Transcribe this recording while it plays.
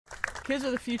Kids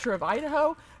are the future of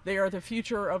Idaho. They are the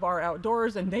future of our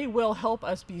outdoors, and they will help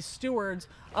us be stewards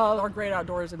of our great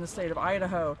outdoors in the state of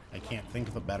Idaho. I can't think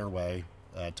of a better way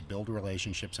to build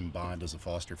relationships and bond as a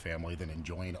foster family than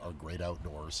enjoying our great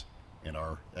outdoors in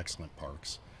our excellent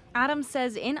parks. Adam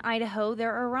says in Idaho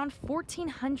there are around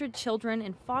 1,400 children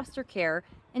in foster care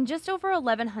and just over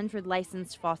 1,100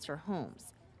 licensed foster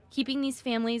homes. Keeping these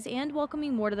families and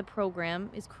welcoming more to the program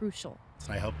is crucial.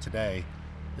 I hope today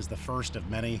is the first of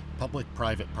many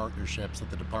public-private partnerships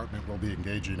that the department will be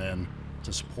engaging in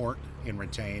to support and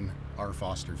retain our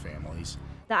foster families.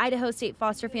 The Idaho State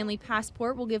Foster Family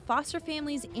Passport will give foster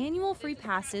families annual free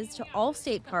passes to all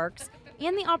state parks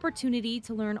and the opportunity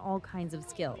to learn all kinds of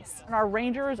skills. And our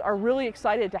rangers are really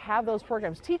excited to have those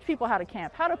programs, teach people how to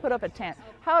camp, how to put up a tent,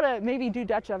 how to maybe do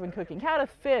Dutch oven cooking, how to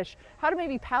fish, how to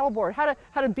maybe paddleboard,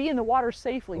 how to be in the water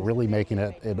safely. Really making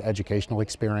it an educational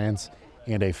experience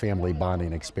and a family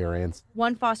bonding experience.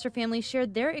 One foster family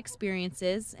shared their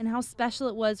experiences and how special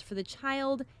it was for the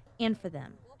child and for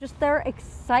them. Just their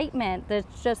excitement,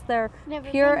 that's just their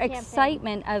pure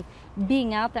excitement of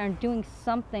being out there and doing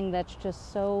something that's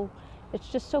just so, it's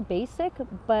just so basic,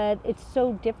 but it's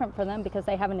so different for them because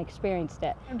they haven't experienced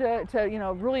it. And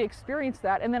to really experience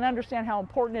that and then understand how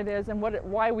important it is and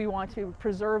why we want to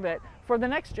preserve it for the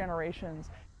next generations.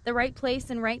 The right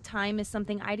place and right time is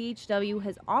something IDHW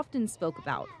has often spoke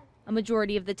about. A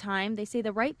majority of the time, they say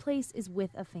the right place is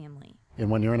with a family. And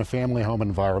when you're in a family home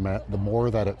environment, the more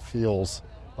that it feels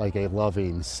like a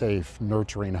loving, safe,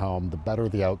 nurturing home, the better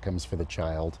the outcomes for the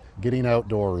child. Getting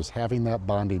outdoors, having that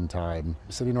bonding time,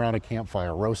 sitting around a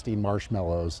campfire, roasting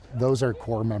marshmallows, those are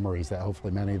core memories that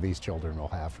hopefully many of these children will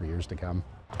have for years to come.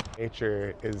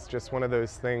 Nature is just one of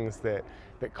those things that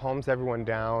calms everyone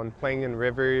down. Playing in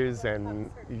rivers, and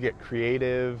you get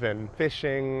creative, and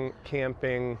fishing,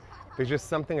 camping. There's just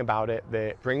something about it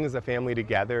that brings a family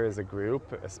together as a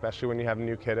group, especially when you have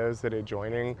new kiddos that are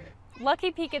joining.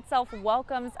 Lucky Peak itself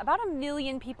welcomes about 1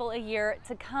 million people a year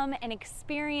to come and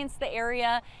experience the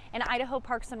area, and Idaho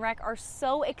Parks and Rec are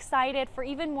so excited for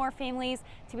even more families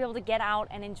to be able to get out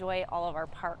and enjoy all of our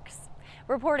parks.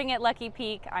 Reporting at Lucky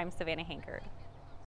Peak, I'm Savannah Hankard.